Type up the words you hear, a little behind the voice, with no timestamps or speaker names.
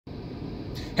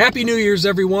Happy New Year's,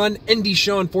 everyone. ND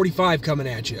Sean 45 coming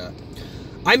at you.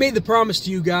 I made the promise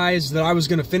to you guys that I was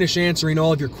going to finish answering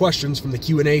all of your questions from the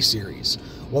Q&A series.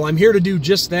 Well, I'm here to do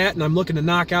just that, and I'm looking to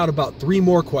knock out about 3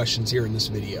 more questions here in this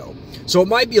video. So it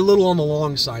might be a little on the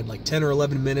long side, like 10 or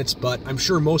 11 minutes, but I'm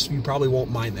sure most of you probably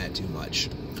won't mind that too much.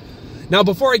 Now,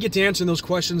 before I get to answering those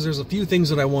questions, there's a few things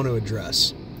that I want to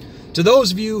address. To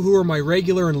those of you who are my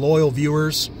regular and loyal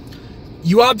viewers,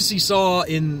 you obviously saw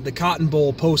in the Cotton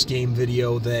Bowl post-game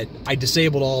video that I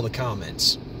disabled all the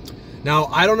comments. Now,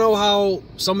 I don't know how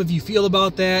some of you feel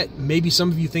about that. Maybe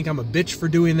some of you think I'm a bitch for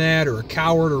doing that or a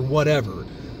coward or whatever.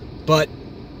 But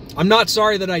I'm not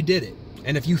sorry that I did it.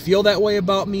 And if you feel that way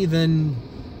about me, then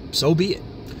so be it.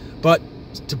 But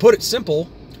to put it simple,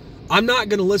 I'm not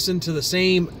going to listen to the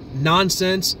same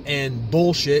nonsense and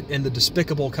bullshit and the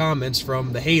despicable comments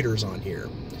from the haters on here.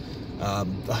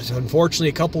 Unfortunately,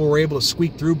 a couple were able to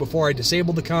squeak through before I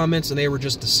disabled the comments, and they were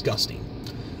just disgusting.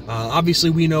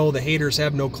 Obviously, we know the haters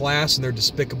have no class, and they're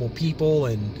despicable people,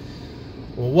 and,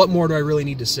 well, what more do I really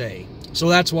need to say? So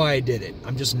that's why I did it.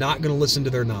 I'm just not going to listen to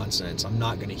their nonsense. I'm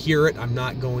not going to hear it. I'm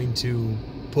not going to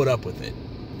put up with it.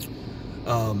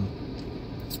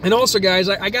 And also, guys,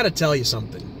 I got to tell you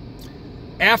something.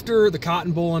 After the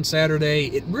Cotton Bowl on Saturday,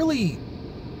 it really,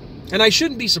 and I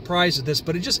shouldn't be surprised at this,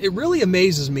 but it really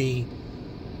amazes me,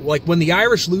 like, when the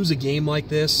Irish lose a game like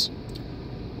this,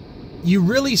 you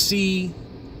really see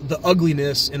the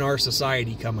ugliness in our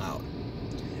society come out.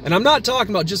 And I'm not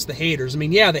talking about just the haters. I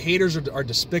mean, yeah, the haters are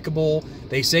despicable.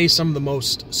 They say some of the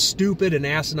most stupid and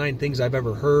asinine things I've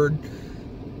ever heard.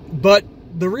 But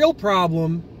the real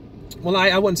problem, well,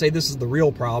 I wouldn't say this is the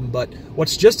real problem, but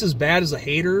what's just as bad as the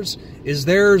haters is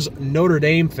there's Notre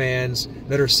Dame fans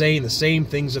that are saying the same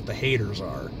things that the haters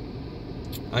are.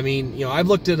 I mean, you know, I've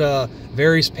looked at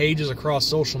various pages across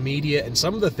social media, and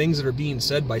some of the things that are being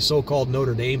said by so-called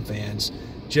Notre Dame fans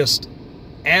just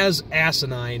as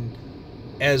asinine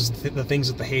as the things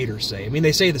that the haters say. I mean,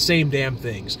 they say the same damn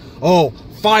things. Oh,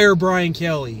 fire Brian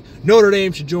Kelly. Notre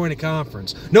Dame should join a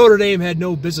conference. Notre Dame had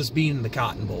no business being in the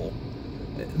Cotton Bowl.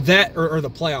 That, or the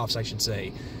playoffs, I should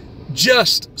say.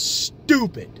 Just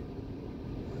stupid.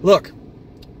 Look,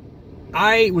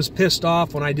 I was pissed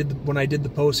off when I did the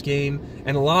post game,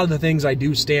 and a lot of the things I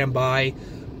do stand by,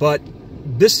 but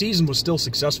this season was still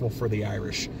successful for the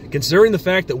Irish. Considering the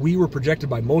fact that we were projected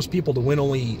by most people to win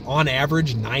only, on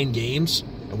average, 9 games,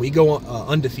 and we go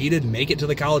undefeated and make it to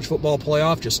the college football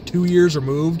playoff just 2 years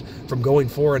removed from going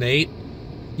 4-8,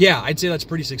 yeah, I'd say that's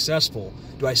pretty successful.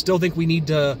 Do I still think we need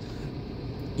to,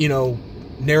 you know,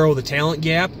 narrow the talent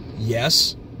gap?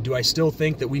 Yes. Do I still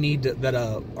think that we need to, that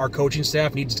our coaching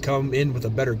staff needs to come in with a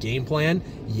better game plan?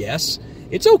 Yes.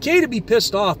 It's okay to be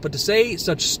pissed off, but to say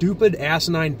such stupid,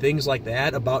 asinine things like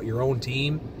that about your own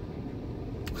team.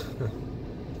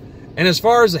 And as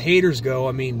far as the haters go,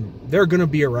 I mean, they're going to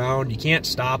be around. You can't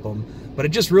stop them. But it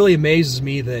just really amazes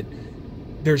me that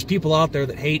there's people out there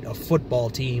that hate a football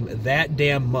team that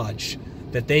damn much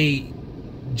that they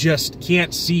just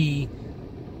can't see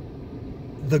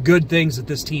the good things that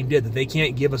this team did, that they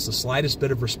can't give us the slightest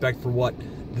bit of respect for what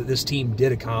this team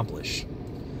did accomplish.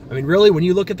 I mean, really, when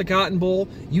you look at the Cotton Bowl,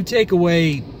 you take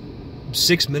away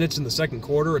 6 minutes in the second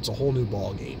quarter, it's a whole new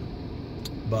ball game.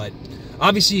 But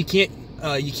obviously, you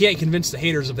can't convince the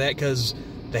haters of that, because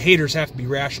the haters have to be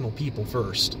rational people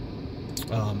first.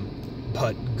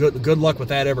 But good luck with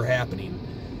that ever happening.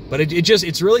 But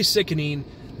it's really sickening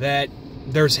that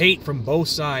there's hate from both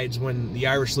sides when the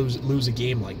Irish lose a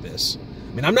game like this.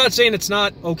 I mean, I'm not saying it's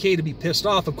not okay to be pissed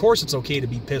off. Of course, it's okay to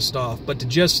be pissed off, but to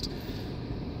just,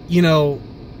 you know,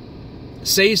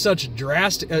 say such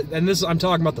drastic, and this, I'm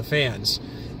talking about the fans,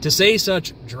 to say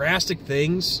such drastic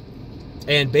things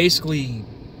and basically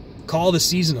call the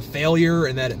season a failure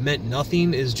and that it meant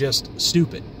nothing is just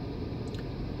stupid.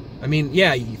 I mean,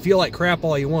 yeah, you feel like crap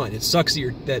all you want. It sucks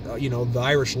that you know, the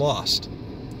Irish lost.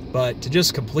 But to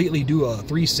just completely do a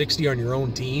 360 on your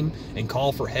own team and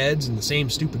call for heads and the same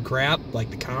stupid crap, like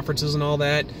the conferences and all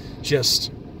that,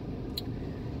 just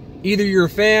either you're a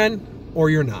fan or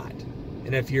you're not.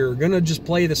 And if you're going to just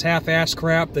play this half-ass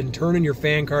crap, then turn in your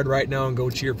fan card right now and go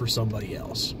cheer for somebody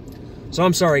else. So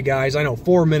I'm sorry, guys. I know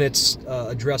 4 minutes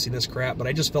addressing this crap, but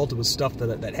I just felt it was stuff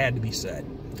that had to be said.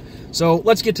 So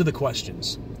let's get to the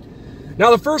questions. Now,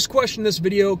 the first question in this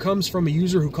video comes from a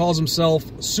user who calls himself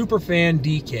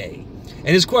SuperfanDK. And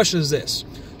his question is this: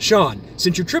 Sean,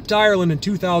 since your trip to Ireland in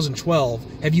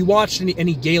 2012, have you watched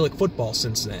any Gaelic football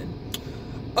since then?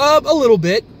 A little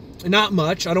bit. Not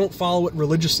much. I don't follow it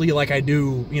religiously like I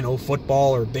do, you know,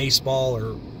 football or baseball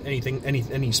or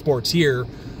any sports here.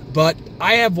 But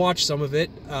I have watched some of it.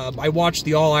 I watched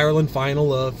the All-Ireland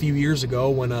final a few years ago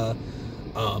when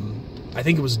I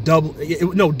think it was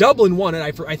Dublin won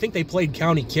it. I think they played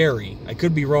County Kerry. I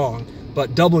could be wrong,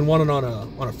 but Dublin won it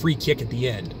on a free kick at the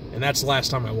end, and that's the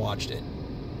last time I watched it.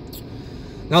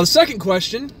 Now the second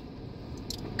question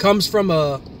comes from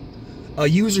a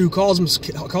user who calls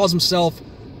himself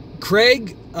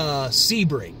Craig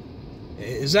Sebring.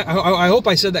 Is that? I hope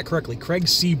I said that correctly. Craig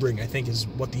Sebring, I think, is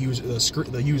what the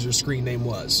user's screen name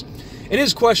was. And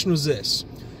his question was this: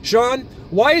 Sean,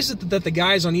 why is it that the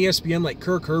guys on ESPN like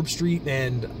Kirk Herbstreit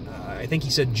and I think he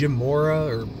said Jim Mora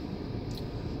or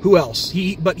who else?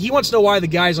 But he wants to know why the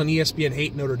guys on ESPN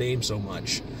hate Notre Dame so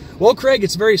much. Well, Craig,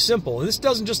 it's very simple, and this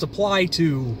doesn't just apply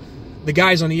to the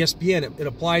guys on ESPN. It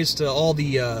applies to all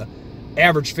the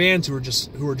average fans who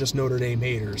are just Notre Dame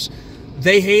haters.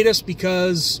 They hate us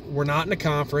because we're not in a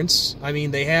conference. I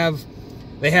mean, they have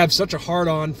such a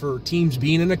hard-on for teams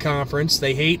being in a conference.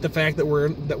 They hate the fact that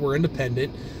we're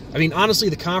independent. I mean, honestly,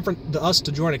 us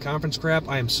to join a conference crap,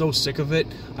 I am so sick of it.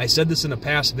 I said this in a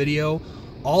past video.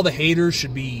 All the haters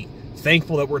should be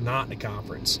thankful that we're not in a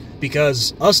conference,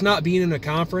 because us not being in a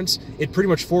conference, it pretty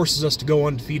much forces us to go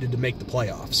undefeated to make the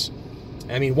playoffs.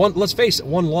 I mean, let's face it,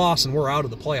 one loss and we're out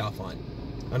of the playoff hunt.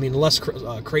 I mean, unless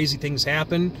crazy things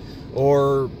happen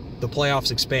or the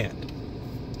playoffs expand.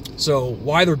 So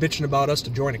why they're bitching about us to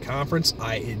join a conference,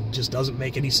 it just doesn't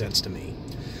make any sense to me.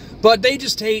 But they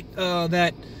just hate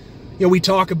that, we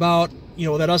talk about,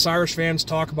 that us Irish fans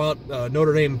talk about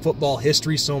Notre Dame football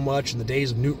history so much, in the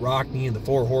days of Newt Rockne and the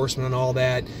Four Horsemen and all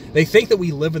that. They think that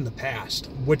we live in the past,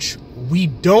 which we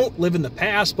don't live in the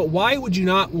past, but why would you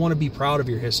not want to be proud of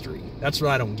your history? That's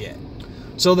what I don't get.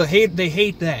 So they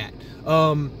hate that.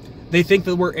 They think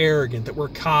that we're arrogant, that we're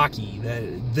cocky, that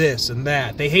this and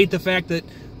that. They hate the fact that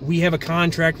we have a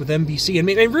contract with NBC. I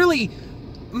mean, and really,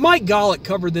 Mike Gaelic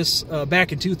covered this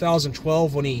back in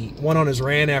 2012 when he went on his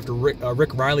rant after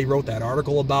Rick Riley wrote that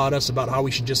article about us, about how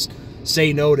we should just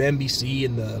say no to NBC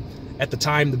and at the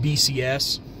time the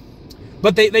BCS.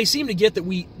 But they seem to get that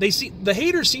the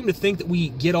haters seem to think that we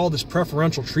get all this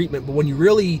preferential treatment, but when you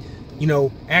really,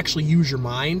 actually use your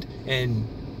mind and,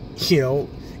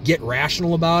 get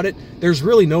rational about it, there's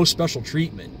really no special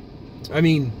treatment. I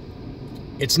mean,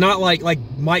 it's not like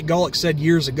Mike Gaelic said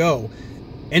years ago,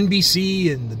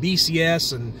 NBC and the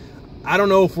BCS, and I don't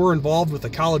know if we're involved with the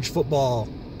college football,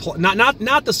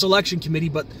 not the selection committee,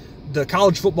 but the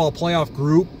college football playoff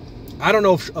group. I don't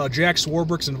know if Jack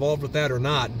Swarbrick's involved with that or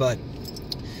not, but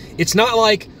it's not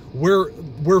like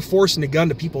we're forcing a gun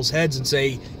to people's heads and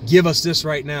say, give us this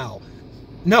right now.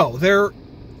 No, they're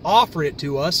offering it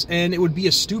to us, and it would be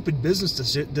a stupid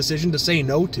business decision to say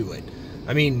no to it.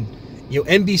 I mean,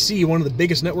 NBC, one of the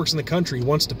biggest networks in the country,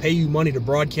 wants to pay you money to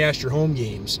broadcast your home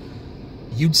games.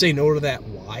 You'd say no to that.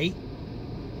 Why?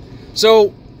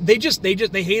 So they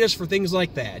hate us for things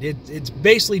like that. It's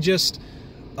basically just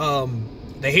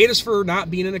they hate us for not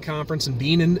being in a conference and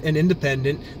being an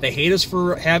independent. They hate us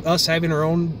for us having our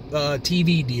own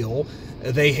TV deal.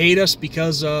 They hate us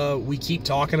because we keep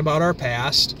talking about our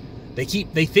past. They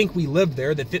think we live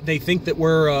there. They think that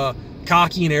we're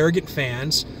cocky and arrogant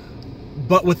fans.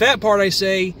 But with that part, I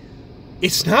say,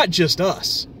 it's not just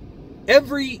us.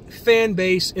 Every fan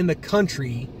base in the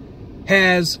country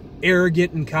has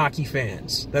arrogant and cocky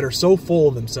fans that are so full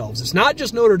of themselves. It's not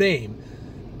just Notre Dame.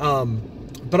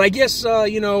 But I guess,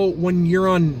 when you're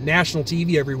on national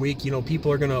TV every week,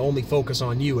 people are going to only focus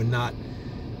on you and not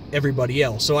everybody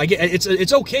else. So I get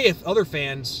it's okay if other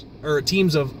fans or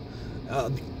teams of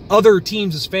other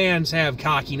teams' fans have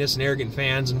cockiness and arrogant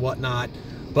fans and whatnot.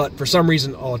 But for some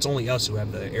reason, it's only us who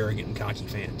have the arrogant and cocky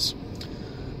fans.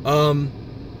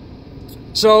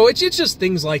 So it's just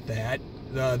things like that.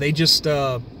 They just,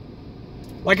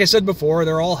 like I said before,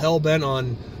 they're all hell-bent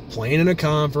on playing in a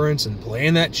conference and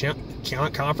playing that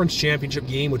conference championship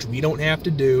game, which we don't have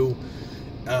to do.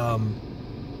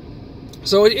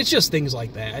 So it's just things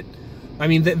like that. I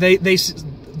mean,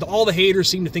 all the haters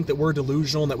seem to think that we're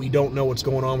delusional and that we don't know what's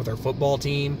going on with our football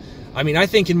team. I mean, I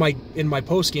think in my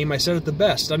post game I said it the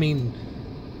best. I mean,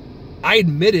 I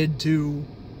admitted to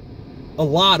a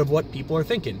lot of what people are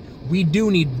thinking. We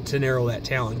do need to narrow that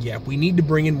talent gap. We need to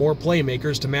bring in more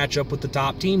playmakers to match up with the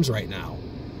top teams right now.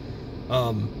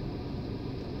 I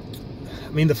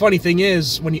mean, the funny thing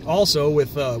is, when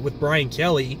with Brian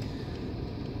Kelly,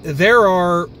 there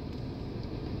are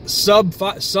sub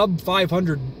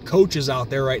 500 coaches out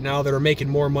there right now that are making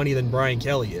more money than Brian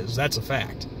Kelly is. That's a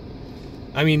fact.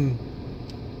 I mean,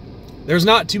 there's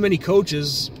not too many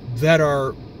coaches that are,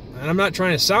 and I'm not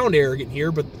trying to sound arrogant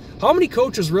here, but how many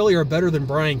coaches really are better than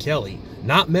Brian Kelly?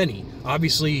 Not many.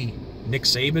 Obviously, Nick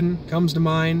Saban comes to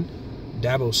mind,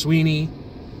 Dabo Swinney.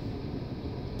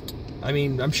 I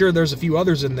mean, I'm sure there's a few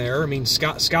others in there. I mean,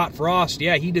 Scott Frost,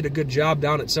 yeah, he did a good job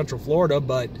down at Central Florida,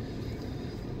 but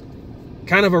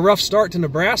kind of a rough start to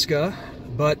Nebraska,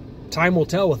 but time will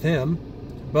tell with him.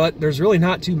 But there's really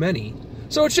not too many.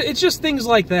 So it's just things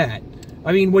like that.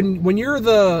 I mean, when you're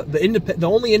the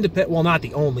only independent, well, not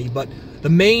the only, but the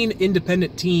main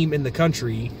independent team in the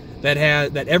country that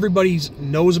everybody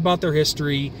knows about their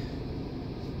history,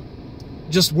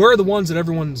 just we're the ones that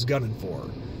everyone's gunning for.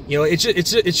 You know, it's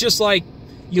just like,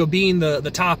 you know, being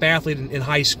the top athlete in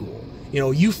high school. You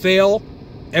know, you fail,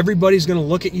 everybody's going to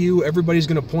look at you, everybody's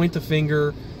going to point the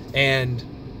finger, and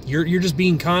you're just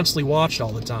being constantly watched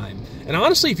all the time. And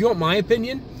honestly, if you want my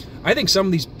opinion, I think some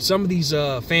of these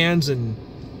fans and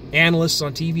analysts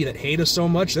on TV that hate us so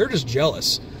much, they're just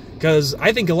jealous, because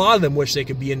I think a lot of them wish they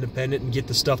could be independent and get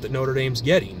the stuff that Notre Dame's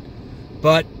getting.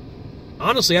 But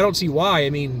honestly, I don't see why. I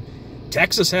mean,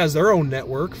 Texas has their own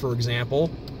network, for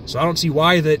example, so I don't see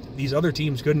why that these other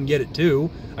teams couldn't get it too.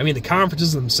 I mean, the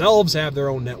conferences themselves have their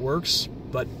own networks,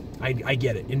 but I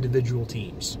get it, individual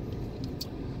teams.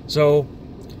 So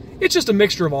it's just a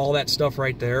mixture of all that stuff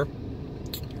right there.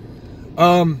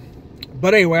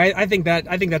 But anyway, I think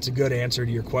that's a good answer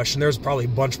to your question. There's probably a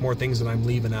bunch more things that I'm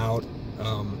leaving out,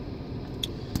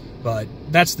 but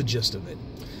that's the gist of it.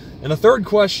 And the third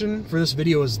question for this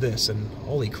video is this, and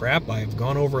holy crap, I've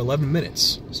gone over 11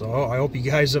 minutes. So I hope you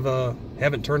guys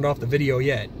haven't turned off the video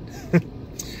yet.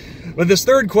 But this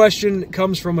third question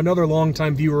comes from another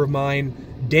longtime viewer of mine,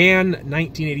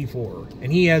 Dan1984,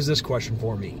 and he has this question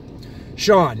for me.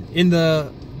 Sean, in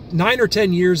the 9 or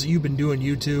 10 years that you've been doing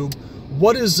YouTube,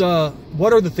 what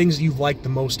are the things that you've liked the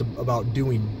most about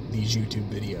doing these YouTube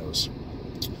videos?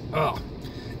 Oh,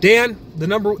 Dan, the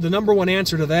number one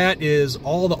answer to that is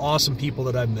all the awesome people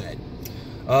that I've met.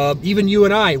 Even you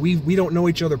and I, we don't know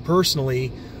each other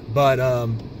personally, but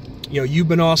you know, you've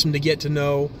been awesome to get to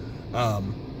know.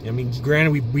 I mean,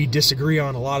 granted, we disagree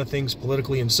on a lot of things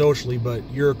politically and socially, but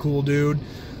you're a cool dude.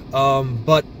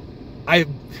 But I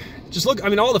just look, I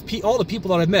mean, all the people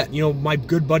that I've met, you know, my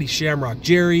good buddy Shamrock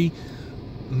Jerry,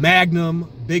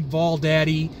 Magnum, Big Vol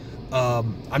Daddy.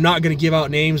 I'm not going to give out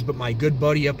names, but my good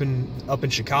buddy up in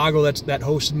Chicago that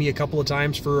hosted me a couple of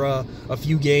times for a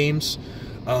few games.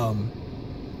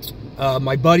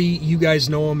 My buddy, you guys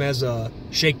know him as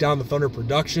Shakedown the Thunder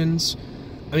Productions.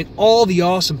 I mean, all the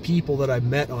awesome people that I've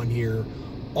met on here,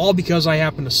 all because I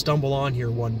happened to stumble on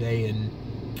here one day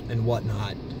and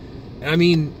whatnot. And I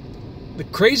mean, the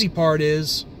crazy part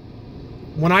is,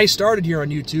 when I started here on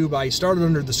YouTube, I started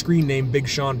under the screen name Big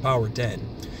Sean Power 10.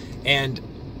 And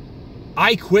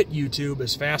I quit YouTube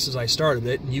as fast as I started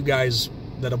it, and you guys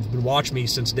that have been watching me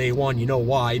since day one, you know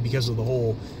why, because of the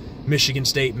whole Michigan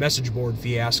State message board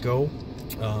fiasco.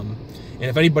 And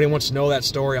if anybody wants to know that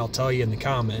story, I'll tell you in the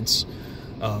comments.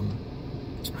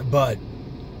 But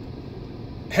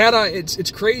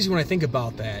it's crazy when I think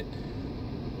about that.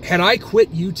 Had I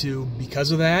quit YouTube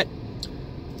because of that,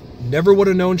 never would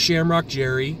have known Shamrock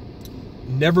Jerry,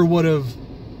 never would have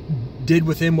did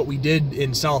with him what we did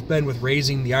in South Bend with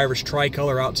raising the Irish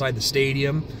tricolor outside the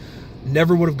stadium,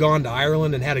 never would have gone to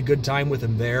Ireland and had a good time with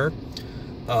him there.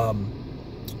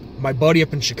 My buddy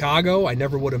up in Chicago, I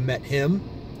never would have met him.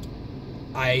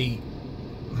 My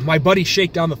buddy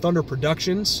Shakedown the Thunder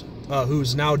Productions,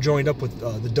 who's now joined up with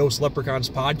the Dose Leprechauns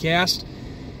podcast,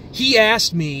 he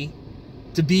asked me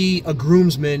to be a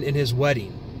groomsman in his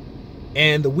wedding.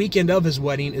 And the weekend of his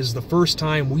wedding is the first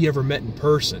time we ever met in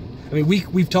person. I mean,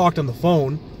 we've talked on the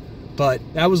phone, but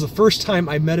that was the first time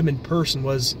I met him in person,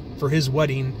 was for his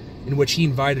wedding, in which he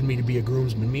invited me to be a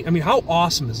groomsman. I mean, how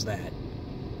awesome is that?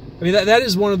 I mean,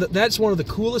 that's one of the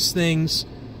coolest things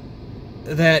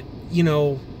that, you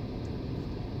know,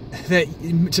 that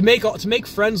to make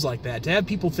friends like that, to have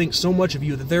people think so much of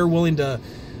you that they're willing to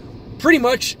pretty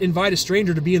much invite a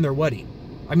stranger to be in their wedding.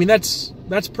 I mean, that's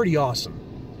pretty awesome.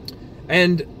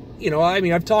 And, you know, I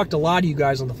mean, I've talked to a lot of you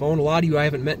guys on the phone. A lot of you I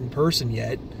haven't met in person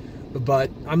yet,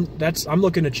 but I'm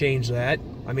looking to change that.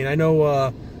 I mean, I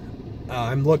know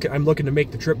I'm looking to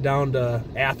make the trip down to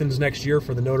Athens next year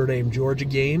for the Notre Dame Georgia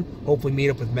game. Hopefully, meet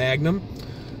up with Magnum.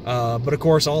 But of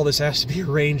course, all this has to be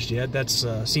arranged yet. That's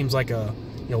seems like a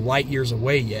light years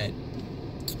away yet.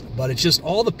 But it's just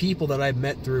all the people that I've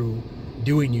met through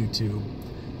doing YouTube.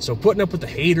 So putting up with the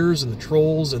haters and the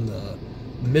trolls and the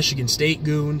Michigan State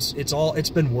goons, it's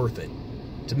been worth it.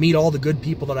 To meet all the good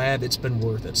people that I have, it's been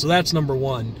worth it. So that's number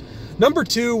one. Number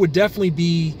two would definitely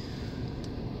be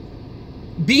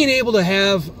being able to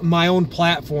have my own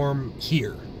platform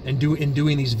here and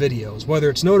doing these videos, whether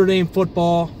it's Notre Dame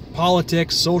football,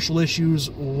 politics, social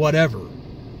issues, whatever.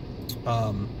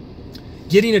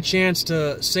 Getting a chance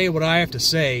to say what I have to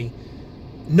say,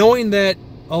 knowing that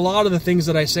a lot of the things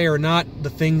that I say are not the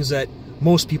things that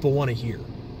most people want to hear.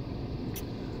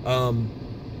 And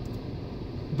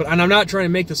I'm not trying to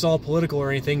make this all political or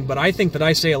anything, but I think that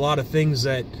I say a lot of things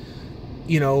that,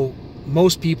 you know,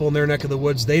 most people in their neck of the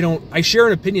woods, I share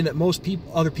an opinion that most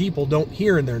other people don't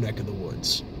hear in their neck of the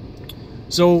woods.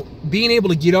 So being able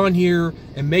to get on here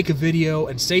and make a video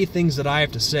and say things that I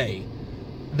have to say,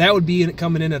 that would be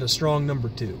coming in at a strong number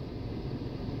 2.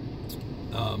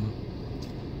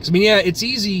 Because, I mean, yeah, it's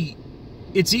easy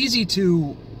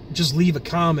to just leave a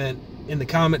comment in the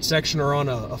comment section or on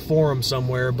a forum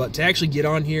somewhere, but to actually get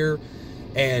on here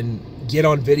and get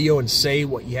on video and say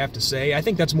what you have to say, I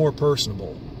think that's more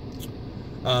personable.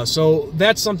 So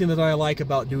that's something that I like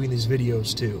about doing these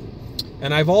videos too.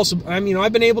 And I've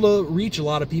been able to reach a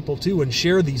lot of people too and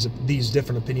share these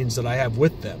different opinions that I have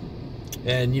with them.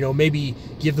 And, you know, maybe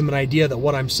give them an idea that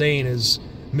what I'm saying is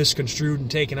misconstrued and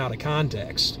taken out of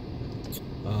context.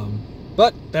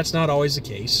 But that's not always the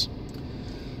case.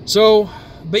 So,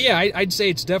 but yeah, I'd say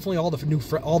it's definitely all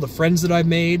the friends that I've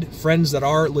made, friends that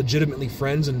are legitimately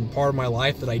friends and part of my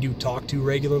life that I do talk to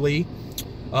regularly.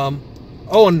 Oh,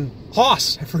 and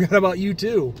Hoss, I forgot about you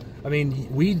too. I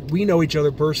mean, we know each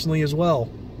other personally as well.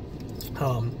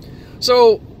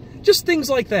 So just things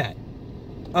like that.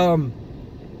 You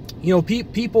know,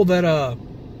 people that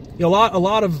you know, a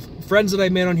lot of friends that I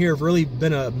made on here have really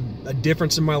been a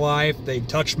difference in my life. They've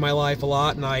touched my life a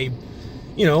lot, and I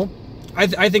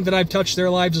think that I've touched their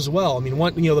lives as well. I mean,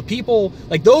 you know, the people,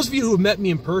 like those of you who have met me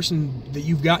in person, that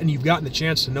you've gotten the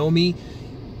chance to know me,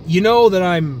 you know that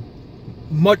I'm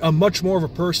much more of a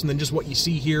person than just what you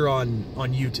see here on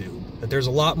YouTube. That there's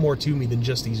a lot more to me than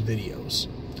just these videos.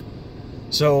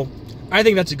 So I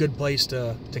think that's a good place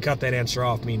to cut that answer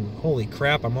off. I mean, holy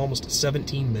crap, I'm almost at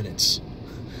 17 minutes.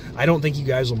 I don't think you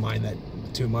guys will mind that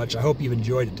too much. I hope you've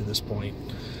enjoyed it to this point.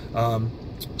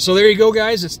 So there you go,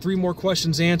 guys. It's 3 more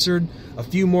questions answered. A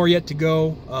few more yet to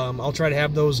go. I'll try to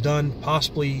have those done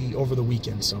possibly over the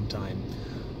weekend sometime.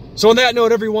 So on that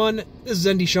note, everyone, this is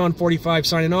NDSean45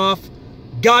 signing off.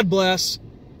 God bless.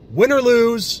 Win or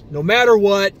lose, no matter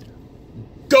what,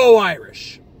 go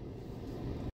Irish.